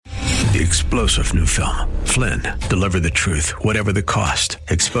The explosive new film, Flynn, deliver the truth, whatever the cost,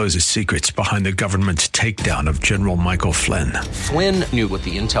 exposes secrets behind the government's takedown of General Michael Flynn. Flynn knew what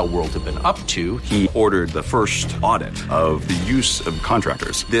the intel world had been up to. He ordered the first audit of the use of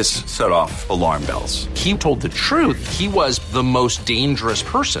contractors. This set off alarm bells. He told the truth. He was the most dangerous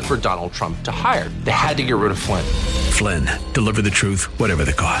person for Donald Trump to hire. They had to get rid of Flynn. Flynn, deliver the truth, whatever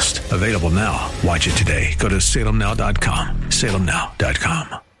the cost. Available now. Watch it today. Go to salemnow.com.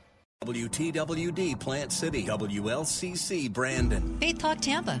 salemnow.com. WTWD Plant City, WLCC Brandon. Faith Talk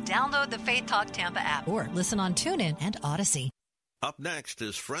Tampa. Download the Faith Talk Tampa app or listen on TuneIn and Odyssey. Up next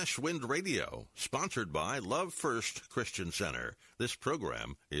is Fresh Wind Radio, sponsored by Love First Christian Center. This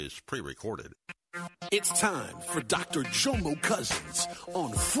program is pre-recorded. It's time for Dr. Jomo Cousins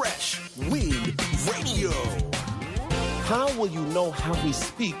on Fresh Wind Radio. How will you know how he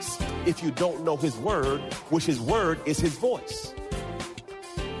speaks if you don't know his word, which his word is his voice?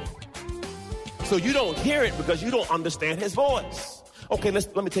 So you don't hear it because you don't understand his voice. Okay,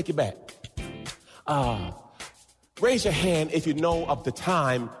 let me take you back. Raise your hand if you know of the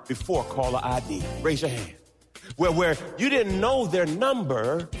time before caller ID. Raise your hand. Where you didn't know their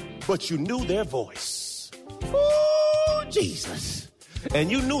number, but you knew their voice. Oh, Jesus.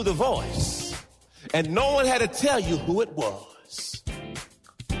 And you knew the voice. And no one had to tell you who it was.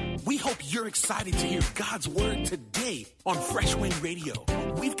 We hope you're excited to hear God's word today on Fresh Wind Radio.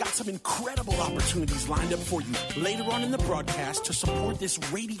 We've got some incredible opportunities lined up for you later on in the broadcast to support this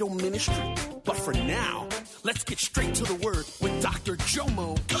radio ministry. But for now, let's get straight to the word with Dr.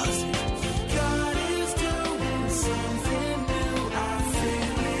 Jomo Cousins. God is doing something new. I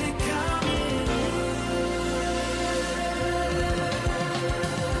feel it coming.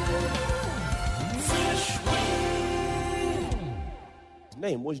 Fresh Wind. His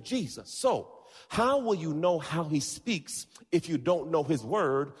name was Jesus. So, how will you know how he speaks if you don't know his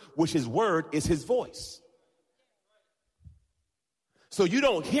word, which his word is his voice? So you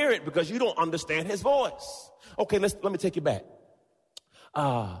don't hear it because you don't understand his voice. Okay, let me take you back.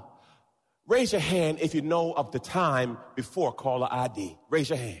 Raise your hand if you know of the time before caller ID. Raise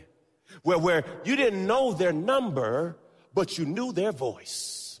your hand. Where you didn't know their number, but you knew their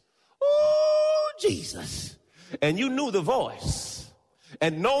voice. Oh, Jesus. And you knew the voice.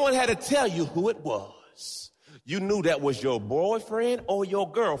 And no one had to tell you who it was. You knew that was your boyfriend or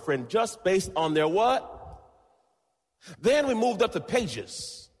your girlfriend just based on their what? Then we moved up to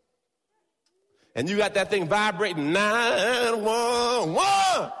pages. And you got that thing vibrating, 911.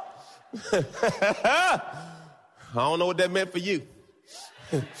 I don't know what that meant for you.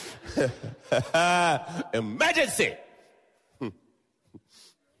 Emergency.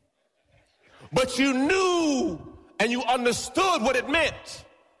 But you knew and you understood what it meant.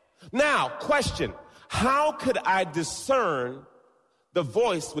 Now, question, how could I discern the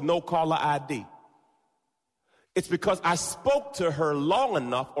voice with no caller ID? It's because I spoke to her long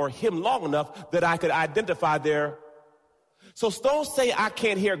enough or him long enough that I could identify their. So don't say I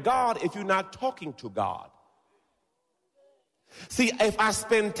can't hear God if you're not talking to God. See, if I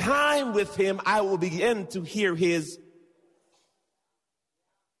spend time with him, I will begin to hear his.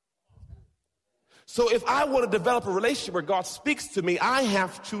 So if I want to develop a relationship where God speaks to me, I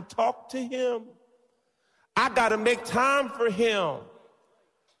have to talk to him. I got to make time for him.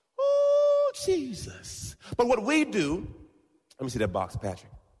 Oh, Jesus. But what we do, let me see that box,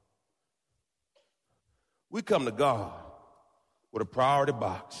 Patrick. We come to God with a priority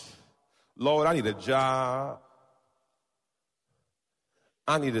box. Lord, I need a job.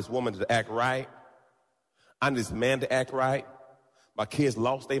 I need this woman to act right. I need this man to act right. My kids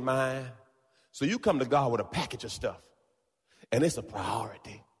lost their mind. So you come to God with a package of stuff, and it's a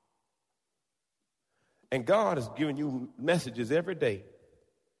priority. And God is giving you messages every day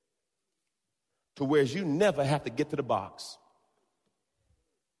to where you never have to get to the box.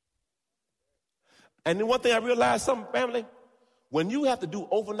 And then one thing I realized, something, family, when you have to do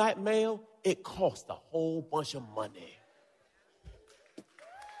overnight mail, it costs a whole bunch of money.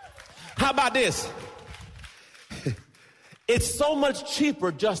 How about this? It's so much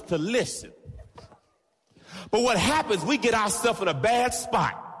cheaper just to listen. But what happens, we get ourselves in a bad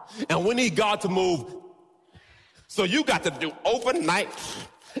spot, and we need God to move. So you got to do overnight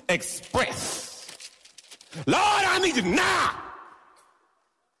express. Lord, I need you now.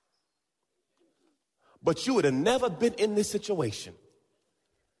 But you would have never been in this situation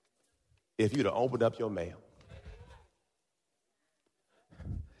if you'd have opened up your mail.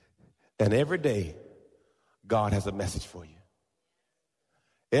 And every day, God has a message for you.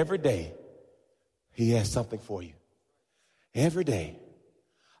 Every day, he has something for you. Every day.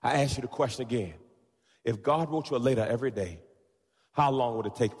 I ask you the question again. If God wrote you a letter every day, How long would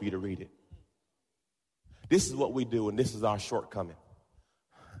it take for you to read it? This is what we do, and this is our shortcoming.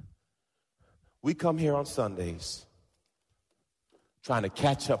 We come here on Sundays trying to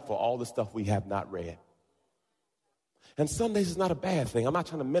catch up for all the stuff we have not read. And Sundays is not a bad thing. I'm not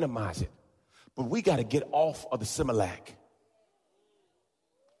trying to minimize it. But we got to get off of the Similac.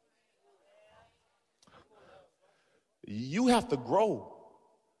 You have to grow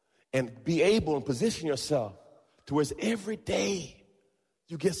and be able and position yourself to where every day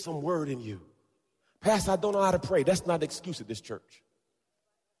you get some word in you. Pastor, I don't know how to pray. That's not an excuse at this church.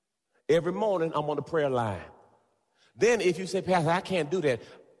 Every morning I'm on the prayer line. Then if you say, Pastor, I can't do that,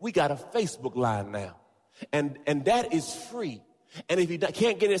 we got a Facebook line now. And that is free. And if you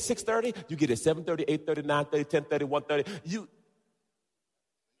can't get it at 6:30, you get it at 7:30, 8:30, 9:30, 10:30, 1:30.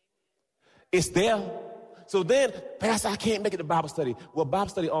 It's there. So then, Pastor, I can't make it to Bible study. Well, Bible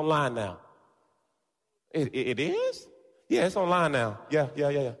study online now. It is? Yeah, it's online now.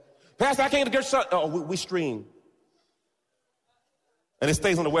 Yeah. Pastor, I can't get to church. Oh, we stream. And it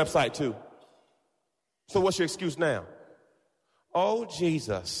stays on the website too. So what's your excuse now? Oh,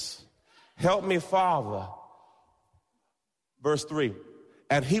 Jesus, help me, Father. Verse 3,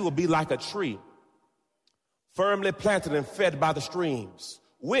 and he will be like a tree, firmly planted and fed by the streams,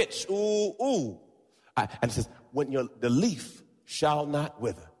 which, and it says, when the leaf shall not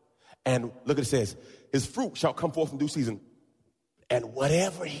wither. And look what it says, his fruit shall come forth in due season. And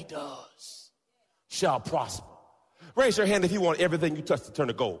whatever he does shall prosper. Raise your hand if you want everything you touch to turn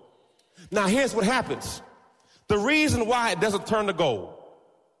to gold. Now here's what happens. The reason why it doesn't turn to gold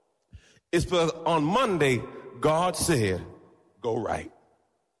is because on Monday, God said, go right.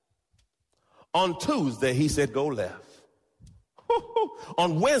 On Tuesday, he said, go left.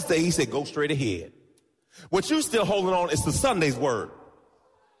 On Wednesday, he said, go straight ahead. What you still holding on is the Sunday's word.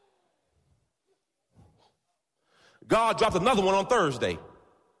 God dropped another one on Thursday.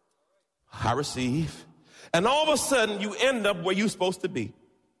 I receive. And all of a sudden, you end up where you're supposed to be.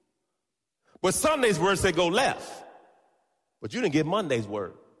 But Sunday's word said go left. But you didn't get Monday's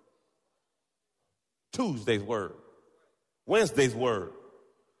word. Tuesday's word. Wednesday's word.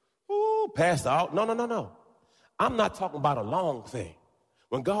 Ooh, Pastor, out. No. I'm not talking about a long thing.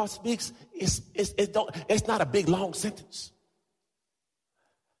 When God speaks, it's not a big, long sentence.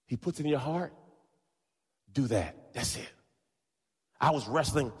 He puts it in your heart. Do that. That's it. I was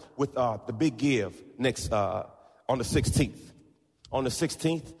wrestling with the big give next on the 16th. On the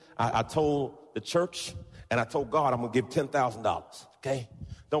 16th, I told the church and I told God I'm going to give $10,000. Okay?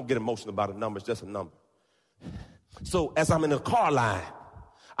 Don't get emotional about a number. It's just a number. So as I'm in the car line,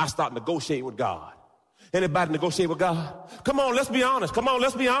 I start negotiating with God. Anybody negotiate with God? Come on, let's be honest.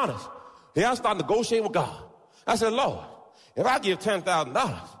 Yeah, I start negotiating with God. I said, Lord, if I give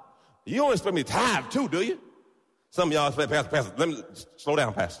 $10,000, you don't expect me to tithe too, do you? Some of y'all say, Pastor, let me slow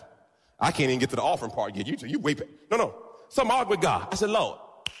down, Pastor. I can't even get to the offering part yet. You wait. No. So I'm arguing with God. I said, Lord,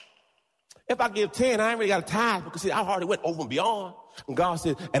 if I give 10, I ain't really got to tithe because see, I already went over and beyond. And God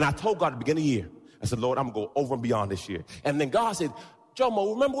said, and I told God at the beginning of the year, I said, Lord, I'm going to go over and beyond this year. And then God said,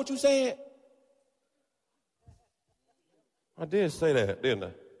 Jomo, remember what you said? I did say that, didn't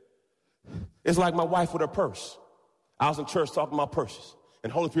I? It's like my wife with her purse. I was in church talking about purses.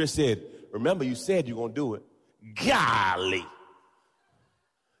 And Holy Spirit said, remember you said you're going to do it. Golly.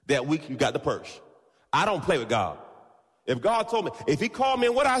 That week you got the purse. I don't play with God. If God told me, if he called me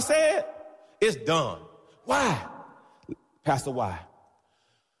and what I said, it's done. Why? Pastor, why?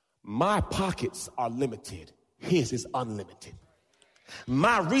 My pockets are limited. His is unlimited.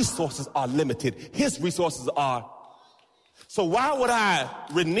 My resources are limited. His resources are. So why would I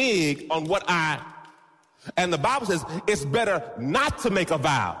renege on what and the Bible says it's better not to make a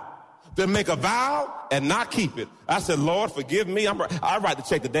vow than make a vow and not keep it. I said, Lord, forgive me. I write the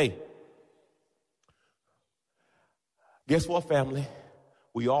check today. Guess what, family?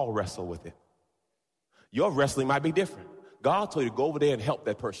 We all wrestle with it. Your wrestling might be different. God told you to go over there and help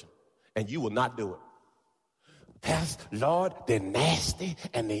that person, and you will not do it. Pastor, Lord, they're nasty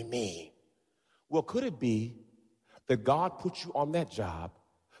and they mean. Well, could it be that God put you on that job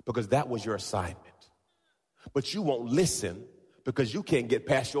because that was your assignment? But you won't listen because you can't get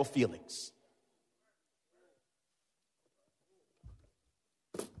past your feelings.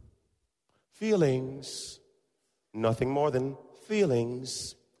 Feelings, nothing more than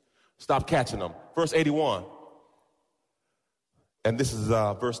feelings. Stop catching them. Verse 81. And this is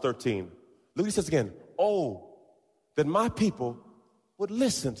verse 13. Look what he says again. Oh, that my people would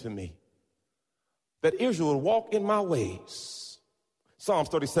listen to me. That Israel would walk in my ways. Psalms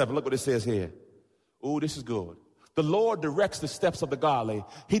 37, look what it says here. Oh, this is good. The Lord directs the steps of the godly.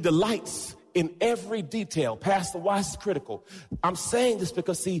 He delights in every detail. Pastor, why is this critical? I'm saying this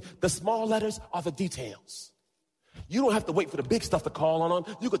because, see, the small letters are the details. You don't have to wait for the big stuff to call on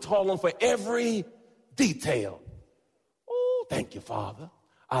them. You could call on for every detail. Oh, thank you, Father.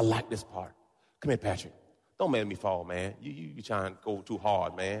 I like this part. Come here, Patrick. Don't make me fall, man. You trying to go too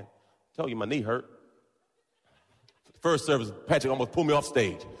hard, man. I tell you my knee hurt. First service, Patrick almost pulled me off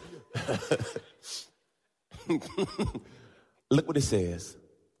stage. Look what it says.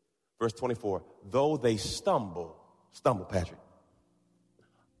 Verse 24. Though they stumble, Patrick.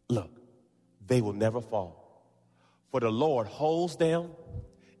 Look, they will never fall. For the Lord holds them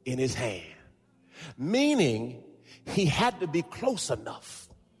in his hand. Meaning, he had to be close enough.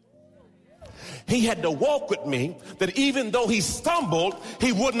 He had to walk with me that even though he stumbled,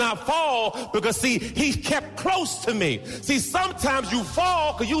 he would not fall because, see, he kept close to me. See, sometimes you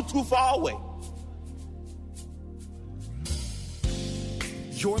fall because you're too far away.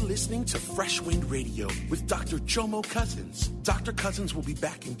 You're listening to Fresh Wind Radio with Dr. Jomo Cousins. Dr. Cousins will be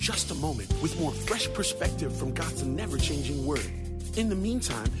back in just a moment with more fresh perspective from God's never-changing word. In the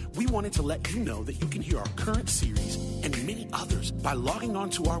meantime, we wanted to let you know that you can hear our current series and many others by logging on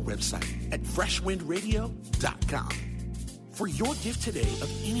to our website at freshwindradio.com. For your gift today of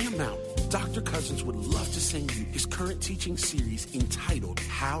any amount, Dr. Cousins would love to send you his current teaching series entitled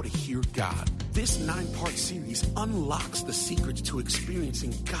How to Hear God. This 9-part series unlocks the secrets to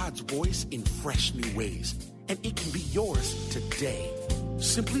experiencing God's voice in fresh new ways, and it can be yours today.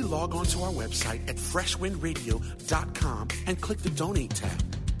 Simply log on to our website at freshwindradio.com and click the Donate tab.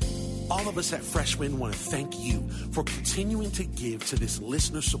 All of us at Fresh Wind want to thank you for continuing to give to this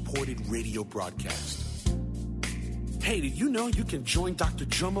listener-supported radio broadcast. Hey, did you know you can join Dr.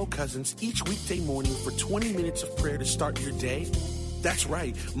 Jomo Cousins each weekday morning for 20 minutes of prayer to start your day? That's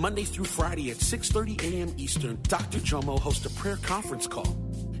right. Monday through Friday at 6:30 a.m. Eastern, Dr. Jomo hosts a prayer conference call.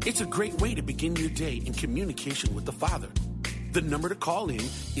 It's a great way to begin your day in communication with the Father. The number to call in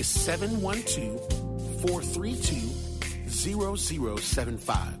is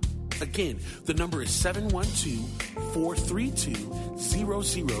 712-432-0075. Again, the number is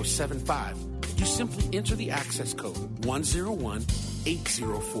 712-432-0075. You simply enter the access code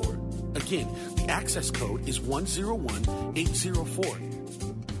 101804. Again, the access code is 101804.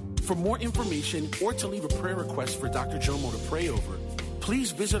 For more information or to leave a prayer request for Dr. Jomo to pray over,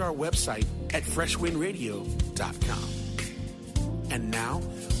 please visit our website at freshwindradio.com. And now,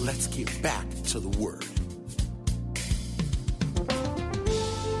 let's get back to the Word.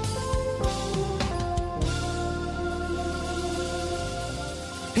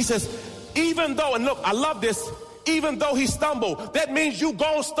 He says, even though, and look, I love this, even though he stumbled, that means you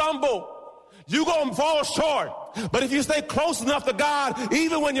gonna stumble. You gonna fall short. But if you stay close enough to God,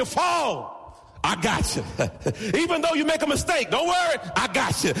 even when you fall, I got you. Even though you make a mistake, don't worry, I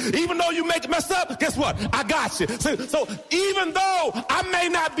got you. Even though you make it messed up, guess what? I got you. So even though I may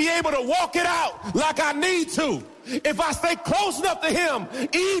not be able to walk it out like I need to, if I stay close enough to him,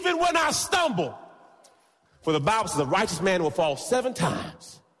 even when I stumble, for the Bible says a righteous man will fall 7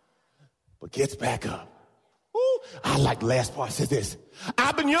 times, but gets back up. Ooh, I like the last part. It says this.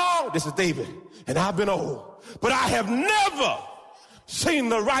 I've been young, this is David, and I've been old, but I have never seen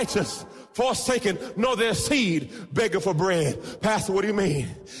the righteous forsaken, nor their seed begging for bread. Pastor, what do you mean?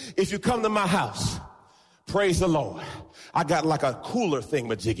 If you come to my house, praise the Lord. I got like a cooler thing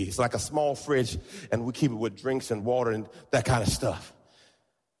with Jiggy. It's like a small fridge, and we keep it with drinks and water and that kind of stuff.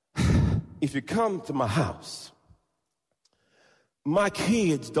 If you come to my house, my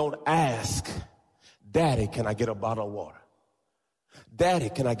kids don't ask, Daddy, can I get a bottle of water? Daddy,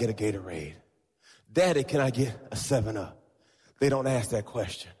 can I get a Gatorade? Daddy, can I get a 7-Up? They don't ask that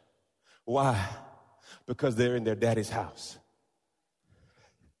question. Why? Because they're in their daddy's house.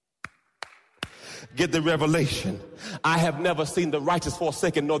 Get the revelation. I have never seen the righteous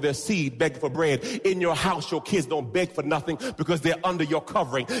forsaken, nor their seed beg for bread. In your house, your kids don't beg for nothing because they're under your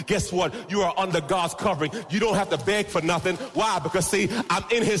covering. Guess what? You are under God's covering. You don't have to beg for nothing. Why? Because, see, I'm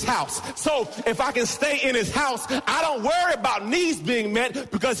in his house. So if I can stay in his house, I don't worry about needs being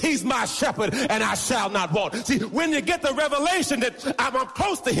met because he's my shepherd and I shall not want. See, when you get the revelation that I'm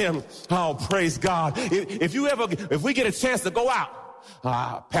close to him, oh, praise God. If we get a chance to go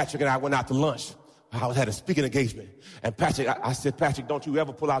out, Patrick and I went out to lunch. I had a speaking engagement. And Patrick, I said, Patrick, don't you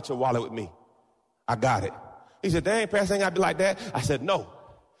ever pull out your wallet with me. I got it. He said, dang, Pastor, ain't got to be like that. I said, no,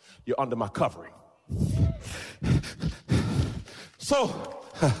 you're under my covering. So,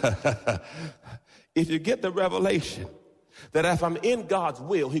 if you get the revelation that if I'm in God's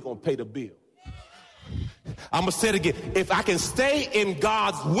will, he's going to pay the bill. I'm going to say it again. If I can stay in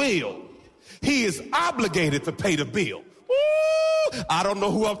God's will, he is obligated to pay the bill. Woo! I don't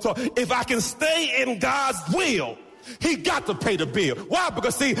know who I'm talking. If I can stay in God's will, he got to pay the bill. Why?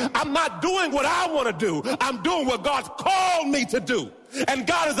 Because see, I'm not doing what I want to do. I'm doing what God's called me to do. And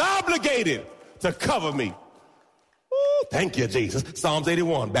God is obligated to cover me. Ooh, thank you, Jesus. Psalms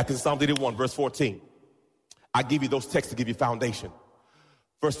 81, back in Psalms 81, verse 14. I give you those texts to give you foundation.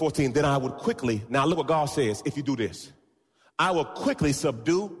 Verse 14, then I would quickly, now look what God says if you do this. I will quickly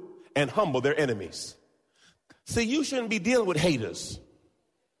subdue and humble their enemies. See, you shouldn't be dealing with haters.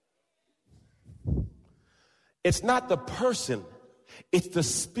 It's not the person, it's the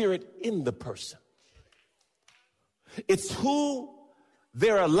spirit in the person. It's who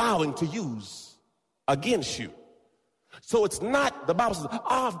they're allowing to use against you. So it's not, the Bible says,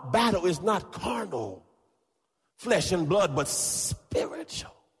 our battle is not carnal, flesh and blood, but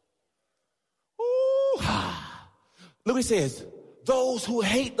spiritual. Ooh. Look what he says. Those who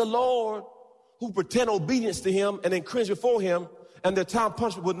hate the Lord, who pretend obedience to him and then cringe before him, and their time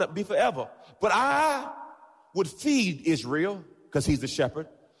punishment would not be forever. But I would feed Israel, because he's the shepherd,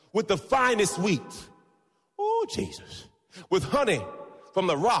 with the finest wheat. Oh, Jesus. With honey from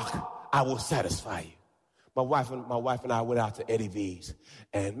the rock, I will satisfy you. My wife and I went out to Eddie V's,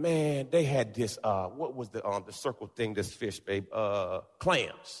 and man, they had this, what was the circle thing, this fish, babe?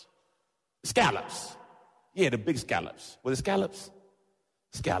 Clams. Scallops. Yeah, the big scallops. Was it scallops?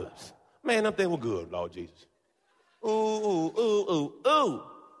 Scallops. Man, them things were good, Lord Jesus. Ooh, ooh, ooh, ooh, ooh.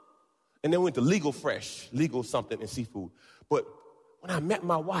 And then we went to Legal Fresh, Legal something in seafood. But when I met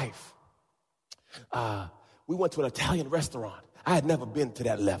my wife, we went to an Italian restaurant. I had never been to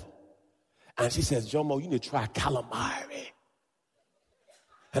that level. And she says, Jomo, you need to try calamari.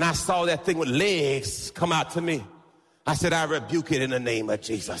 And I saw that thing with legs come out to me. I said, I rebuke it in the name of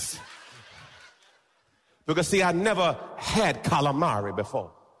Jesus. Because, see, I never had calamari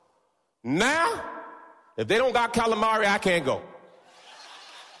before. Now, if they don't got calamari, I can't go.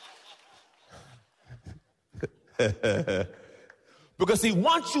 Because, see,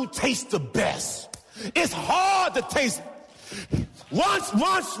 once you taste the best, it's hard to taste.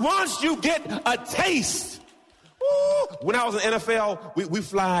 Once you get a taste. Woo, when I was in NFL, we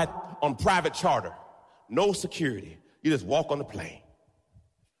fly on private charter. No security. You just walk on the plane.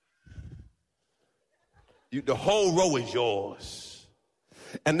 The whole row is yours.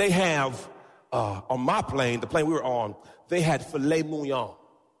 And they have, on my plane, the plane we were on, they had filet mignon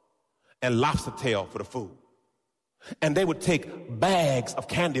and lobster tail for the food. And they would take bags of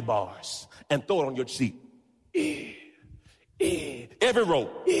candy bars and throw it on your seat. Every row.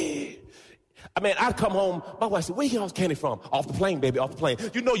 I mean, I'd come home, my wife said, where you get all this candy from? Off the plane, baby, off the plane.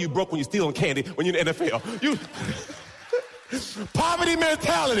 You know you broke when you're stealing candy when you're in the NFL. You poverty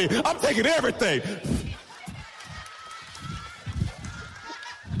mentality. I'm taking everything.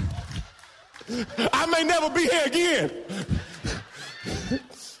 I may never be here again.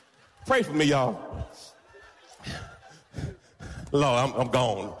 Pray for me, y'all. Lord, I'm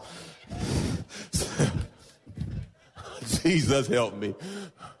gone. Jesus help me.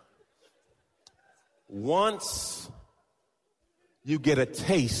 Once you get a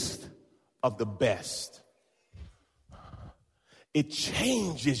taste of the best, it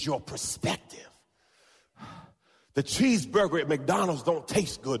changes your perspective. The cheeseburger at McDonald's don't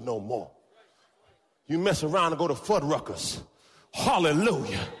taste good no more. You mess around and go to Fuddruckers.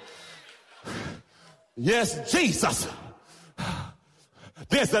 Hallelujah. Yes, Jesus.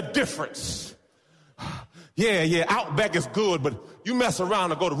 There's a difference. Yeah, Outback is good, but you mess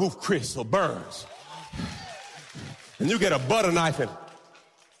around and go to Ruth Chris or Burns. And you get a butter knife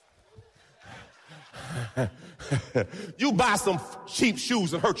and you buy some cheap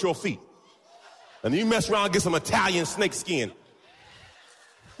shoes and hurt your feet. And you mess around and get some Italian snake skin.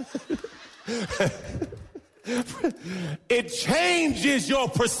 It changes your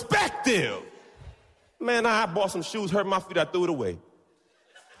perspective. Man, I bought some shoes, hurt my feet, I threw it away.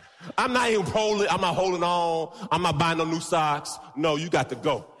 I'm not even holding on. I'm not buying no new socks. No, you got to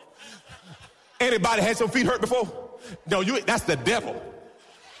go. Anybody had some feet hurt before? No, that's the devil.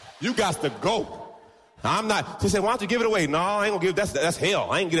 You got to go. I'm not. She said, why don't you give it away? No, I ain't gonna give it. That's hell.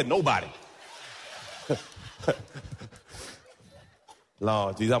 I ain't gonna give it to nobody.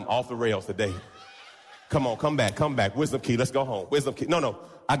 Lord, Jesus, I'm off the rails today. Come on, come back. Wisdom key, let's go home. Wisdom key. No,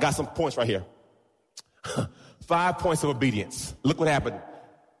 I got some points right here. 5 points of obedience. Look what happened.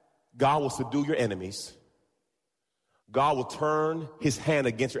 God will subdue your enemies. God will turn his hand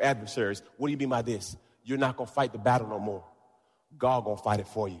against your adversaries. What do you mean by this? You're not going to fight the battle no more. God going to fight it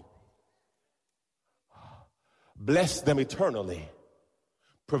for you. Bless them eternally.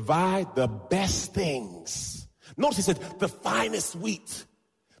 Provide the best things. Notice he said the finest wheat,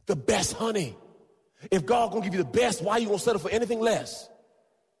 the best honey. If God gonna give you the best, why you gonna settle for anything less?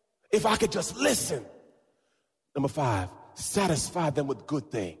 If I could just listen. Number 5, satisfy them with good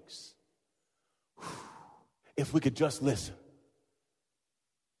things. If we could just listen.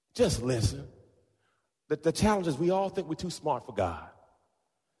 Just listen. The challenge is we all think we're too smart for God.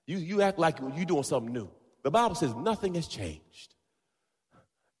 You act like you're doing something new. The Bible says nothing has changed.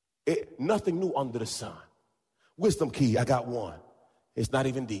 Nothing new under the sun. Wisdom key, I got one. It's not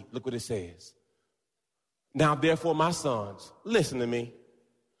even deep. Look what it says. Now, therefore, my sons, listen to me.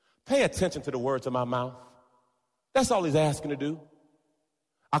 Pay attention to the words of my mouth. That's all he's asking to do.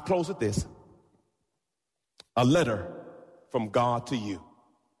 I close with this. A letter from God to you.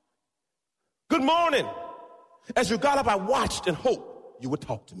 Good morning. As you got up, I watched and hoped you would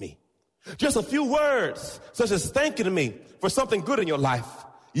talk to me. Just a few words, such as thanking me for something good in your life.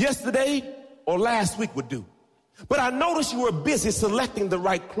 Yesterday or last week would do. But I noticed you were busy selecting the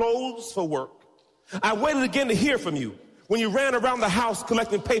right clothes for work. I waited again to hear from you. When you ran around the house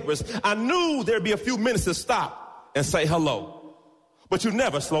collecting papers, I knew there'd be a few minutes to stop and say hello. But you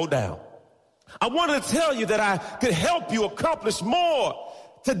never slowed down. I wanted to tell you that I could help you accomplish more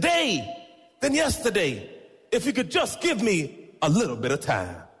today than yesterday if you could just give me a little bit of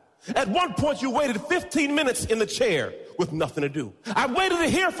time. At one point, you waited 15 minutes in the chair with nothing to do. I waited to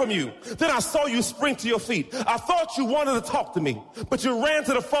hear from you. Then I saw you spring to your feet. I thought you wanted to talk to me, but you ran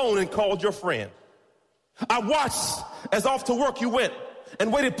to the phone and called your friend. I watched as off to work you went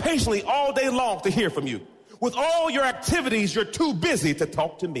and waited patiently all day long to hear from you. With all your activities, you're too busy to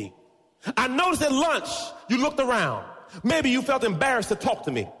talk to me. I noticed at lunch, you looked around. Maybe you felt embarrassed to talk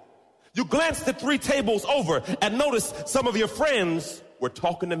to me. You glanced at 3 tables over and noticed some of your friends were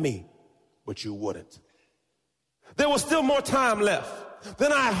talking to me, but you wouldn't. There was still more time left.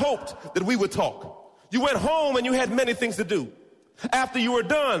 Then I hoped that we would talk. You went home and you had many things to do. After you were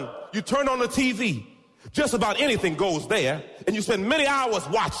done, you turned on the TV. Just about anything goes there, and you spend many hours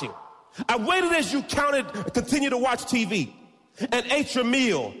watching. I waited as you continued to watch TV and ate your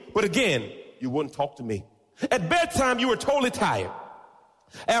meal, but again, you wouldn't talk to me. At bedtime, you were totally tired.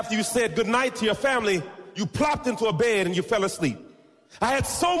 After you said goodnight to your family, you plopped into a bed and you fell asleep. I had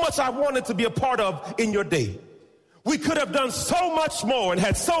so much I wanted to be a part of in your day. We could have done so much more and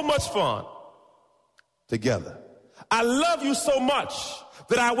had so much fun together. I love you so much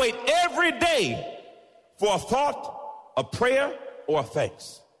that I wait every day for a thought, a prayer, or a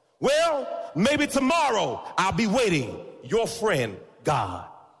thanks. Well, maybe tomorrow I'll be waiting. Your friend, God.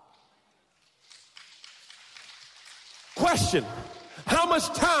 Question: how much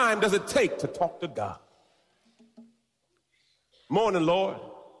time does it take to talk to God? Morning, Lord.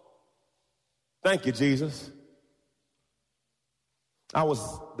 Thank you, Jesus.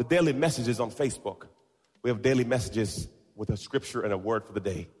 The daily messages on Facebook. We have daily messages with a scripture and a word for the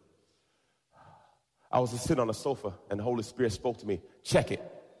day. I was just sitting on the sofa and the Holy Spirit spoke to me. Check it.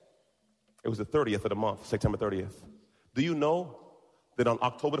 It was the 30th of the month, September 30th. Do you know that on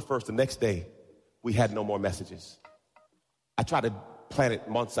October the 1st, the next day, we had no more messages? I tried to plan it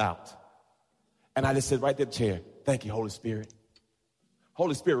months out. And I just said right there in the chair, thank you, Holy Spirit.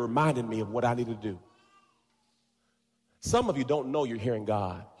 Holy Spirit reminded me of what I needed to do. Some of you don't know you're hearing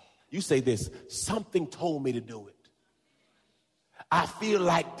God. You say this, something told me to do it. I feel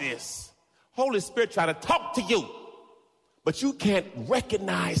like this. Holy Spirit trying to talk to you, but you can't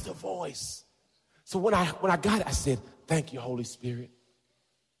recognize the voice. So when I got it, I said, thank you, Holy Spirit.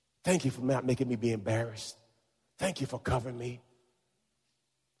 Thank you for not making me be embarrassed. Thank you for covering me.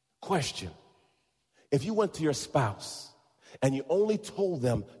 Question: if you went to your spouse and you only told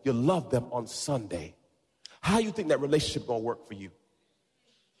them you loved them on Sunday, how do you think that relationship going to work for you?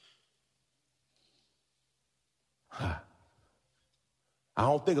 I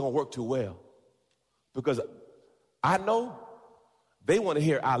don't think it's going to work too well, because I know they want to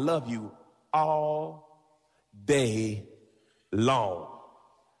hear I love you all day long.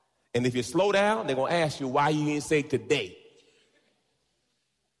 And if you slow down, they're going to ask you why you didn't say today.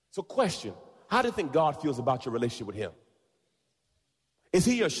 So question: how do you think God feels about your relationship with him? Is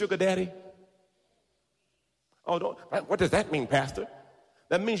he your sugar daddy? Oh, what does that mean, Pastor?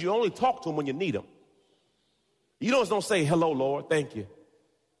 That means you only talk to him when you need him. You don't say, hello, Lord, thank you.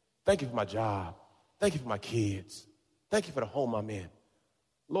 Thank you for my job. Thank you for my kids. Thank you for the home I'm in.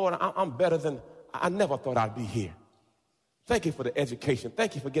 Lord, I'm better than I never thought I'd be here. Thank you for the education.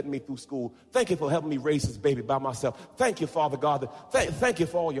 Thank you for getting me through school. Thank you for helping me raise this baby by myself. Thank you, Father God. Thank you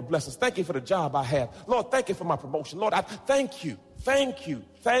for all your blessings. Thank you for the job I have. Lord, thank you for my promotion. Lord, thank you. Thank you.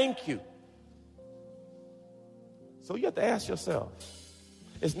 Thank you. So you have to ask yourself,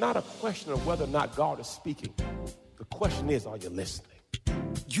 it's not a question of whether or not God is speaking. The question is, are you listening?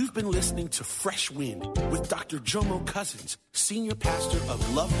 You've been listening to Fresh Wind with Dr. Jomo Cousins, Senior Pastor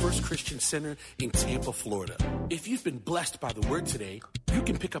of Love First Christian Center in Tampa, Florida. If you've been blessed by the word today, you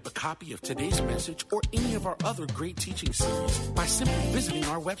can pick up a copy of today's message or any of our other great teaching series by simply visiting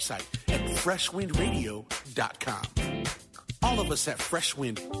our website at freshwindradio.com. All of us at Fresh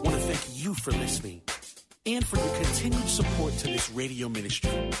Wind want to thank you for listening and for your continued support to this radio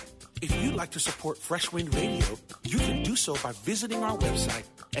ministry. If you'd like to support Fresh Wind Radio, you can do so by visiting our website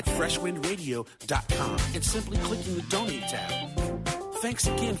at freshwindradio.com and simply clicking the Donate tab. Thanks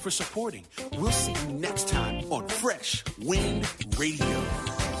again for supporting. We'll see you next time on Fresh Wind Radio.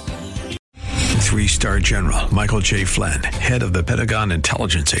 3-star General Michael J. Flynn, head of the Pentagon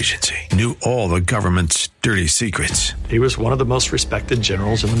Intelligence Agency, knew all the government's dirty secrets. He was one of the most respected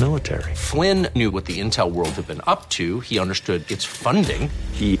generals in the military. Flynn knew what the intel world had been up to. He understood its funding.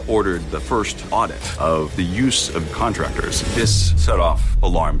 He ordered the first audit of the use of contractors. This set off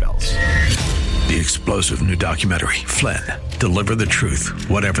alarm bells. The explosive new documentary, Flynn, Deliver the Truth,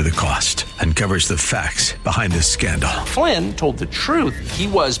 Whatever the Cost, uncovers the facts behind this scandal. Flynn told the truth. He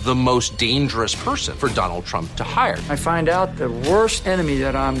was the most dangerous person for Donald Trump to hire. I find out the worst enemy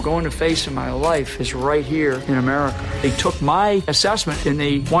that I'm going to face in my life is right here in America. They took my assessment and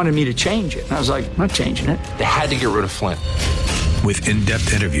they wanted me to change it. And I was like, I'm not changing it. They had to get rid of Flynn. With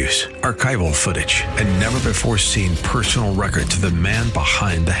in-depth interviews, archival footage, and never-before-seen personal records of the man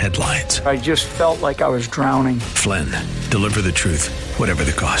behind the headlines. I just felt like I was drowning. Flynn, Deliver the Truth, Whatever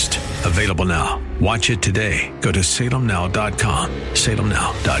the Cost. Available now. Watch it today. Go to salemnow.com.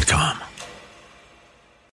 salemnow.com.